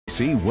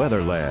Tennessee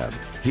Weather Lab.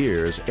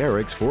 Here's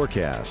Eric's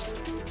forecast.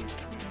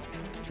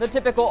 The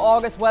typical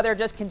August weather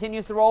just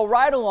continues to roll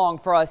right along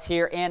for us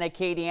here in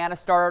Acadiana.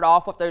 Started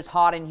off with those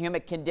hot and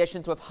humid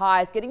conditions with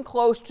highs getting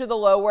close to the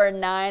lower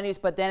 90s,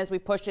 but then as we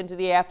push into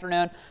the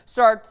afternoon,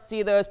 start to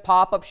see those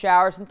pop-up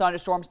showers and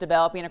thunderstorms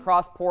developing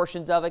across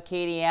portions of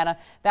Acadiana.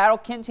 That'll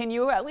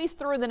continue at least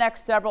through the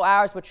next several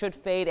hours, but should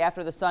fade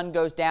after the sun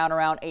goes down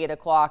around 8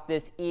 o'clock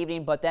this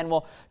evening. But then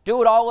we'll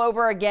do it all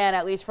over again,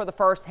 at least for the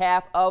first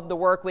half of the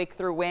work week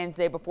through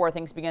Wednesday, before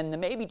things begin to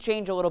maybe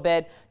change a little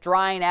bit,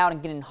 drying out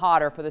and getting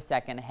hotter for the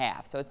second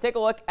half. So let's take a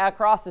look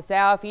across the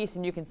southeast,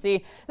 and you can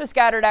see the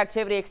scattered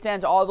activity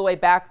extends all the way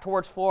back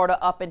towards Florida,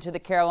 up into the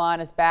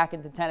Carolinas, back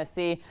into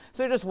Tennessee.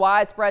 So just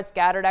widespread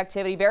scattered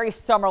activity, very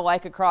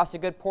summer-like across a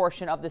good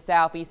portion of the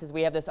southeast, as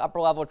we have this upper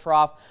level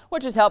trough,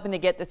 which is helping to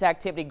get this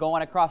activity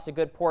going across a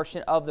good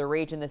portion of the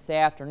region this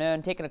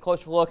afternoon. Taking a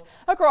closer look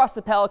across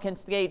the Pelican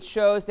State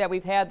shows that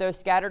we've had those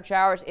scattered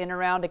showers in and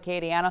around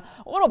Acadiana.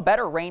 A little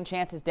better rain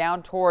chances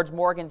down towards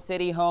Morgan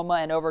City, Houma,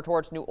 and over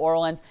towards New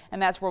Orleans,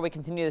 and that's where we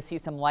continue to see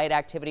some light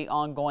activity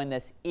ongoing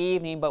this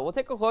evening. But we'll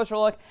take a closer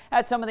look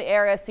at some of the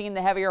areas seeing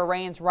the heavier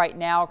rains right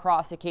now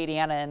across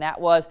Acadiana, and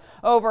that was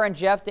over in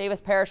Jeff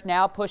Davis Parish,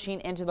 now pushing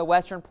into the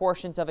western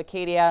portions of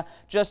Acadia,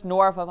 just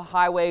north of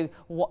Highway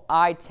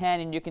I-10,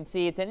 and you can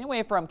see it's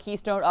anywhere from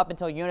Keystone up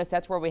until Eunice.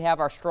 That's where we have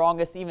our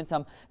strongest, even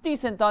some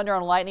decent thunder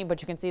and lightning,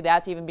 but you can see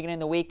that's even beginning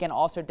the weekend.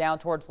 Also down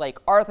towards Lake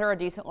Arthur, a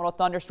decent little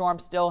thunderstorm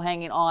still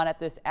hanging on at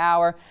this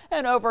hour,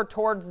 and over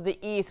towards the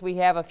east we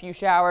have a few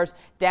showers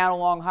down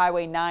along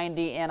Highway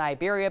 90 in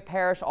Iberia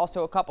Parish.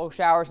 Also a couple of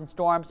showers and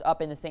storms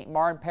up in the St.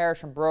 Martin Parish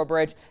from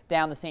Brobridge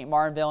down to St.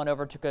 Martinville and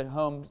over to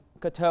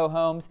Coteau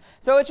Homes.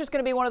 So it's just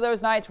going to be one of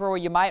those nights where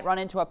you might run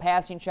into a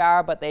passing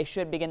shower, but they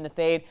should begin to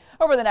fade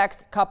over the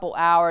next couple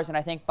hours, and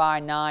I think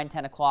by 9,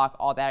 10 o'clock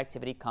all that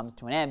activity comes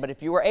to an end. But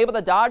if you were able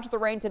to dodge the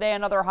rain today,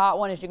 another hot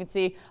one, as you can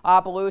see,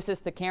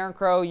 Opelousas to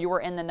Carencro, you were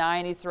in the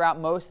 90s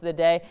throughout most of the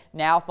day,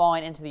 now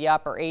falling into the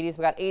upper 80s.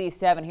 We got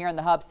 87 here in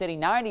the Hub City,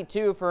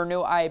 92 for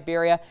New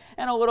Iberia,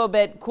 and a little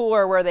bit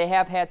cooler where they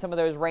have had some of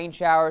those rain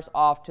showers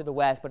off to the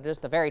west, but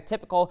just a very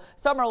typical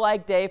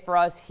summer-like day for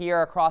us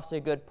here across a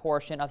good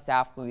portion of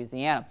South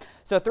Louisiana.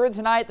 So through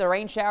tonight, the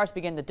rain showers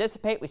begin to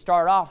dissipate. We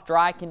start off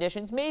dry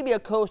conditions, maybe a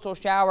coastal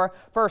shower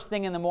first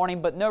thing in the morning,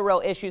 but no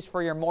real issues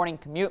for your morning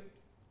commute.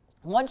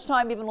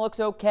 Lunchtime even looks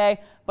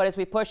okay, but as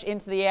we push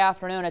into the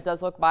afternoon, it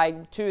does look by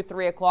 2,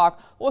 3 o'clock,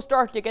 we'll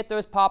start to get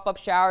those pop-up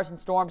showers and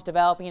storms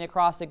developing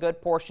across a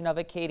good portion of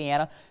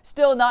Acadiana.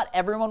 Still, not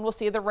everyone will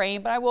see the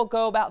rain, but I will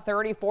go about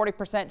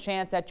 30–40%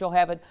 chance that you'll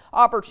have an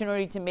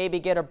opportunity to maybe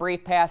get a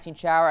brief passing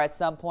shower at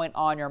some point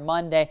on your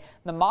Monday.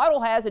 The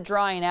model has it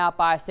drying out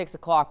by 6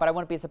 o'clock, but I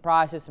wouldn't be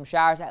surprised if some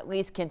showers at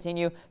least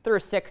continue through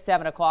 6,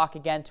 7 o'clock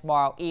again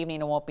tomorrow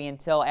evening. It won't be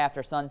until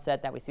after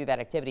sunset that we see that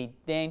activity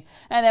ding,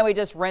 and then we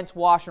just rinse,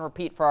 wash, and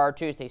repeat for our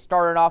Tuesday.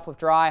 Started off with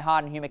dry,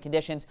 hot, and humid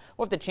conditions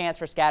with the chance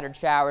for scattered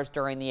showers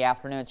during the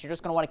afternoon. So you're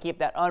just going to want to keep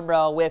that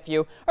umbrella with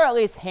you, or at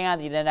least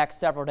handy the next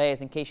several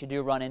days in case you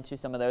do run into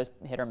some of those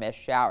hit or miss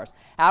showers.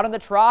 Out in the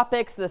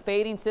tropics, the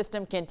fading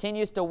system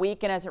continues to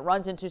weaken as it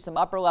runs into some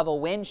upper level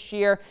wind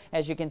shear.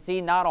 As you can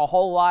see, not a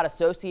whole lot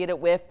associated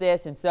with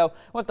this, and so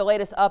with the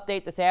latest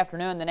update this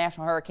afternoon, the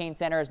National Hurricane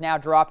Center has now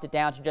dropped it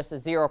down to just a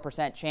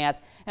 0%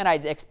 chance, and I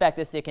expect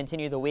this to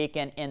continue the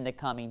weekend in the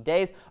coming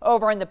days.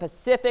 Over in the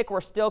Pacific,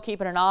 we're still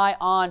keeping an eye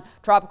on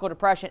Tropical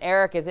Depression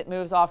Eric as it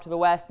moves off to the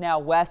west, now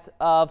west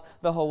of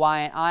the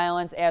Hawaiian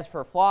Islands. As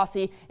for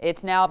Flossie,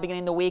 it's now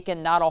beginning the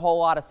weekend, not a whole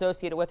lot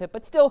associated with it,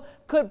 but still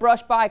could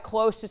brush by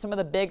close to some of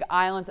the big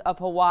islands of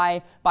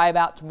Hawaii by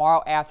about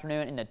tomorrow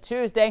afternoon into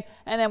Tuesday.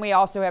 And then we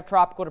also have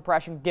Tropical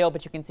Depression Gil,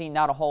 but you can see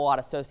not a whole lot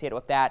associated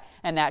with that,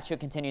 and that should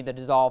continue to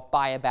dissolve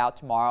by about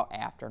tomorrow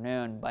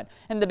afternoon. But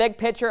in the big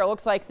picture, it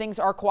looks like things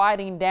are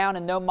quieting down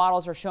and no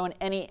models are showing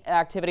any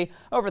activity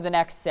over the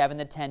next 7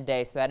 to 10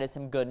 days. So that is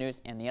some good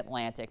news in the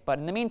Atlantic. But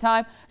in the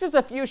meantime, just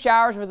a few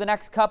showers for the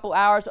next couple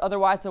hours.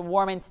 Otherwise, a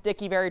warm and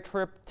sticky, very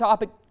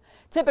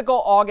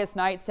typical August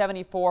night,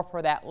 74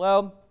 for that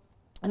low.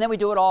 And then we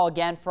do it all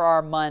again for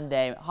our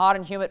Monday. Hot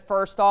and humid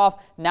first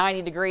off,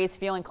 90 degrees,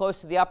 feeling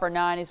close to the upper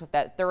 90s with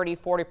that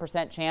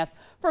 30–40% chance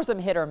for some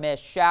hit or miss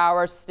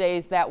showers.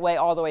 Stays that way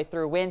all the way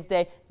through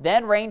Wednesday.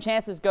 Then rain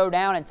chances go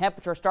down and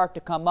temperatures start to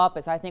come up,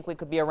 as I think we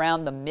could be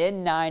around the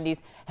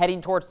mid-90s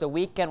heading towards the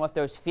weekend with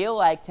those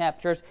feel-like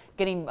temperatures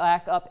getting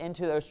back up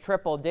into those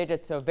triple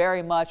digits. So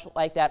very much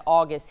like that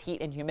August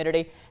heat and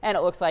humidity, and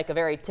it looks like a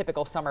very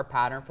typical summer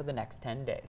pattern for the next 10 days.